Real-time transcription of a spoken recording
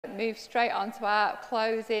move straight on to our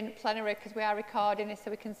closing plenary, because we are recording this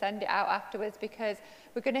so we can send it out afterwards, because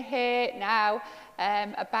we're going to hear now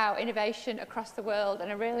about innovation across the world,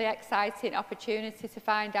 and a really exciting opportunity to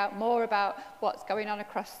find out more about what's going on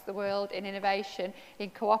across the world in innovation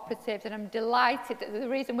in cooperatives. And I'm delighted that the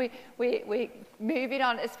reason we're moving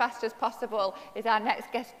on as fast as possible is our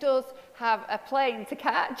next guest does have a plane to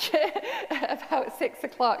catch about 6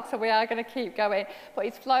 o'clock, so we are going to keep going. But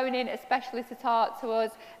he's flown in especially to talk to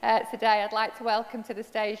us today. I'd like to welcome to the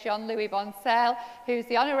stage Jean-Louis Bancel, who's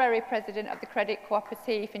the Honorary President of the Credit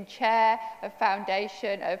Cooperative and Chair of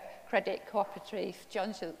Foundation of Credit Cooperatives.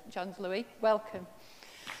 Jean-Louis, welcome.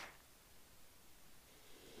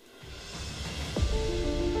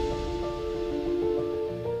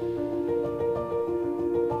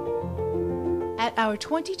 At our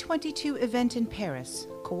 2022 event in Paris,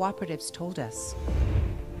 cooperatives told us,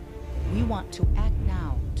 we want to act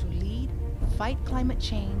now to lead, fight climate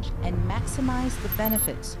change, and maximize the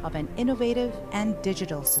benefits of an innovative and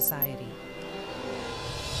digital society.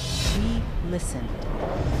 We listened.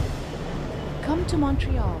 Come to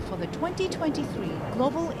Montreal for the 2023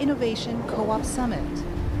 Global Innovation Co-op Summit.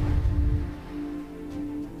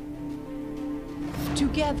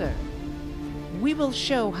 Together, we will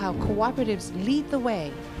show how cooperatives lead the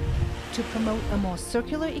way to promote a more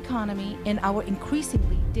circular economy in our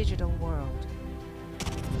increasingly digital world.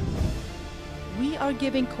 We are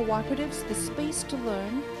giving cooperatives the space to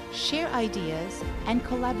learn, share ideas, and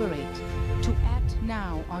collaborate to act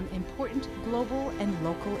now on important global and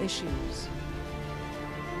local issues.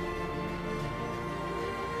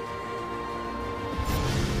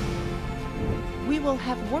 We will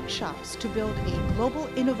have workshops to build a Global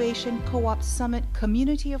Innovation Co-op Summit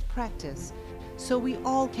community of practice so we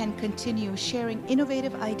all can continue sharing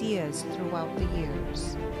innovative ideas throughout the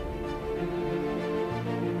years.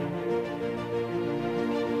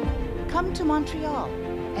 Come to Montreal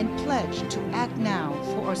and pledge to act now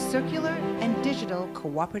for a circular and digital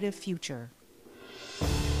cooperative future.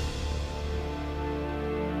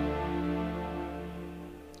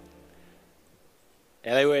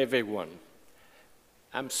 Hello everyone.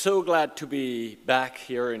 I'm so glad to be back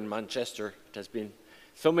here in Manchester. It has been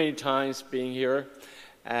so many times being here.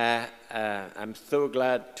 I'm so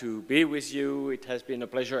glad to be with you. It has been a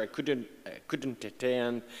pleasure. I couldn't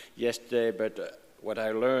attend yesterday, but what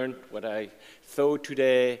I learned, what I saw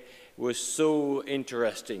today was so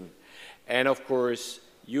interesting. And of course,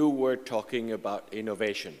 you were talking about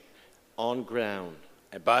innovation on ground,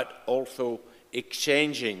 but also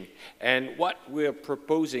exchanging. And what we're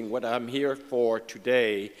proposing, what I'm here for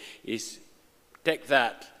today, is take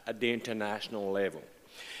that at the international level.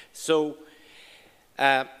 So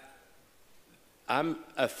I'm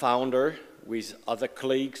a founder with other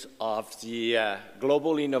colleagues of the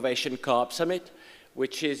Global Innovation Co-op Summit,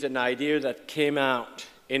 which is an idea that came out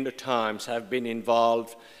in the times. I've been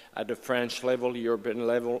involved at the French level, European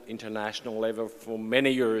level, international level for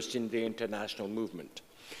many years in the international movement.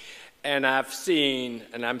 And I've seen,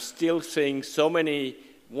 and I'm still seeing, so many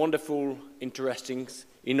wonderful, interesting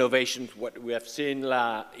innovations, what we have seen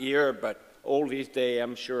last year, but all these days,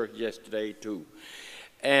 I'm sure yesterday too.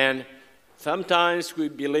 And sometimes we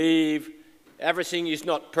believe everything is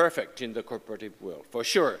not perfect in the cooperative world, for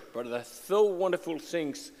sure, but there's so wonderful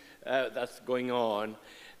things that's going on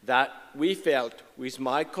that we felt with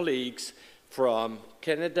my colleagues from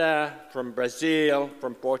Canada, from Brazil,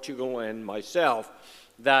 from Portugal, and myself,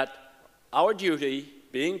 that our duty,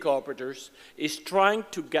 being cooperators, is trying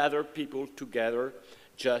to gather people together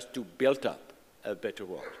just to build up a better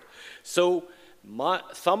world. So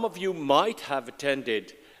some of you might have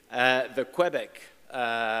attended the Quebec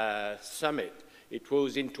summit. It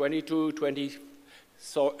was in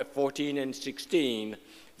 2014 and 16.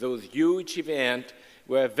 Those huge events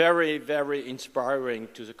were very, very inspiring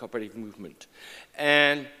to the cooperative movement.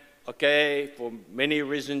 And, okay, for many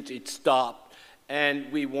reasons it stopped.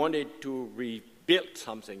 And we wanted to rebuild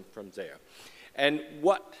something from there. And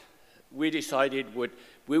what we decided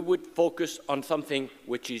we would focus on something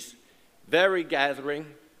which is very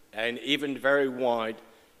gathering and even very wide,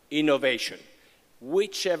 innovation,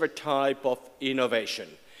 whichever type of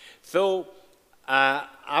innovation. So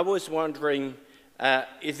I was wondering,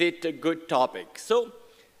 is it a good topic? So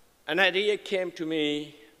an idea came to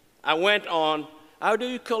me. I went on, how do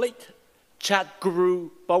you call it? Chat Guru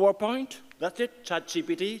PowerPoint? That's it,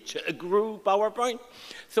 ChatGPT, Guru PowerPoint.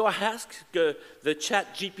 So I asked the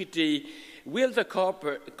ChatGPT, will the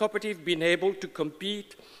cooperative be able to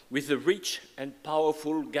compete with the rich and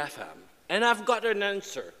powerful GAFAM? And I've got an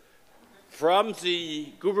answer from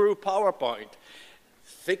the Guru PowerPoint,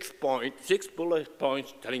 6 bullet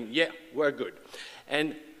points telling, yeah, we're good.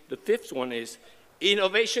 And The fifth one is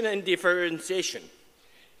innovation and differentiation.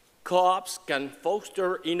 Co-ops can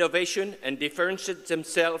foster innovation and differentiate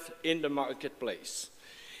themselves in the marketplace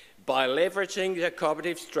by leveraging their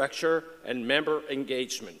cooperative structure and member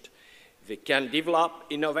engagement. They can develop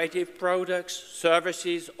innovative products,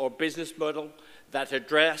 services, or business models that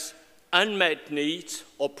address unmet needs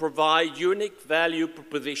or provide unique value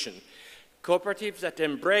proposition. Cooperatives that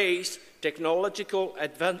embrace technological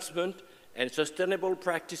advancement and sustainable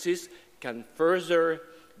practices can further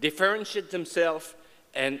differentiate themselves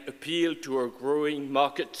and appeal to a growing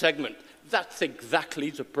market segment. That's exactly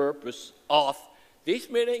the purpose of this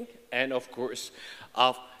meeting and, of course,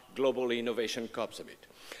 of Global Innovation COP Summit.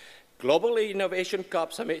 Global Innovation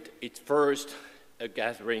COP Summit is first a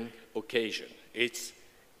gathering occasion. It's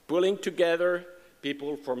pulling together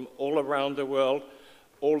people from all around the world,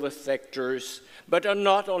 all the sectors, but are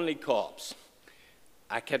not only co-ops.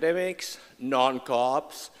 Academics,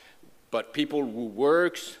 non-co-ops, but people who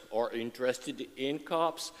work or interested in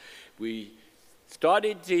co-ops. We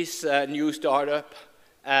started this new startup.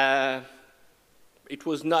 It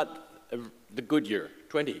was not the good year,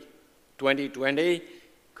 2020,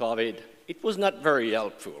 COVID. It was not very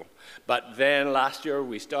helpful. But then last year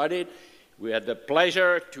we started. We had the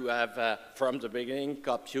pleasure to have, from the beginning,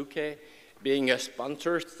 COP UK being a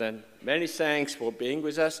sponsor, and many thanks for being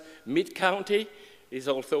with us. Mid-County is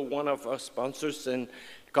also one of our sponsors, and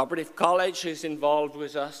Cooperative College is involved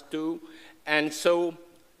with us too. And so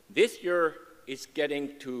this year is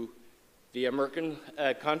getting to the American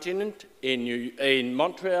continent in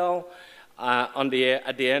Montreal at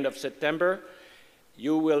the end of September.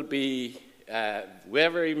 You will be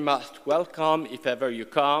very much welcome if ever you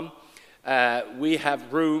come. We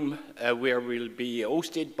have room where we'll be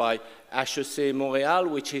hosted by HEC Montréal,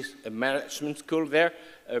 which is a management school there,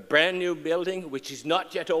 a brand new building which is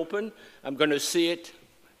not yet open. I'm going to see it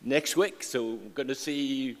next week, so I'm going to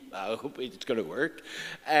see, I hope it's going to work.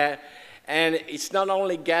 And it's not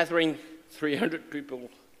only gathering 300 people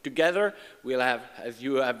together, we'll have, as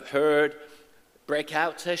you have heard,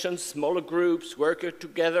 breakout sessions, smaller groups, working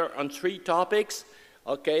together on 3 topics,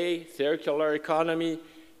 okay, circular economy,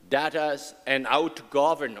 data, and how to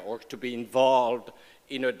govern or to be involved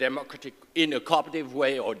in a cooperative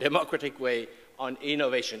way or democratic way on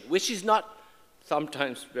innovation, which is not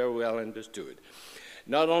sometimes very well understood.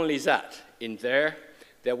 Not only that, in there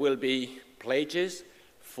will be pledges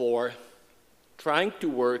for trying to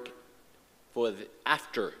work for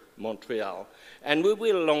after Montreal, and we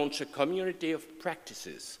will launch a community of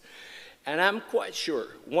practices. And I'm quite sure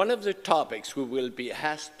one of the topics we will be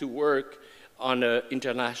asked to work on an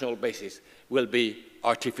international basis will be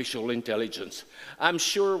artificial intelligence. I'm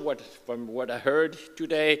sure from what I heard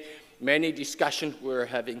today, many discussions we're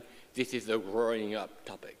having, this is a growing up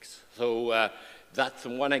topics. So that's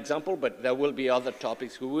one example, but there will be other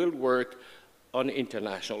topics we will work on an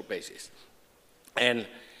international basis. And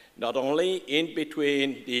not only in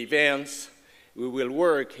between the events, we will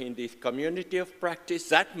work in this community of practice.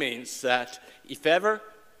 That means that if ever,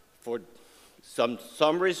 for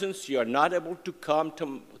some reasons, you are not able to come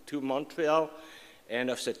to Montreal end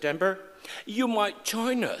of September, you might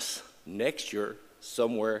join us next year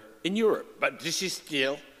somewhere in Europe. But this is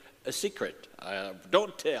still a secret.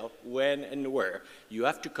 Don't tell when and where. You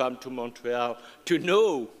have to come to Montreal to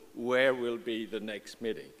know where will be the next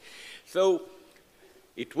meeting. So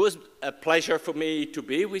it was a pleasure for me to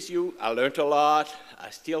be with you. I learned a lot.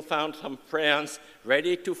 I still found some friends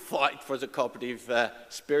ready to fight for the cooperative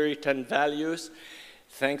spirit and values.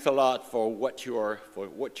 Thanks a lot for what you're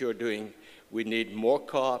doing. We need more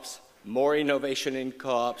co-ops, more innovation in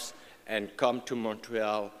co-ops, and come to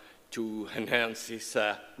Montreal to enhance this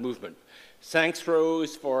movement. Thanks,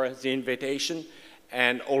 Rose, for the invitation,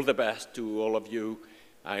 and all the best to all of you.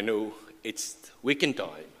 I know it's weekend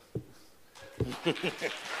time. Merci.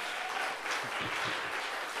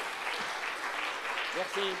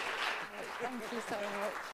 Thank you so much.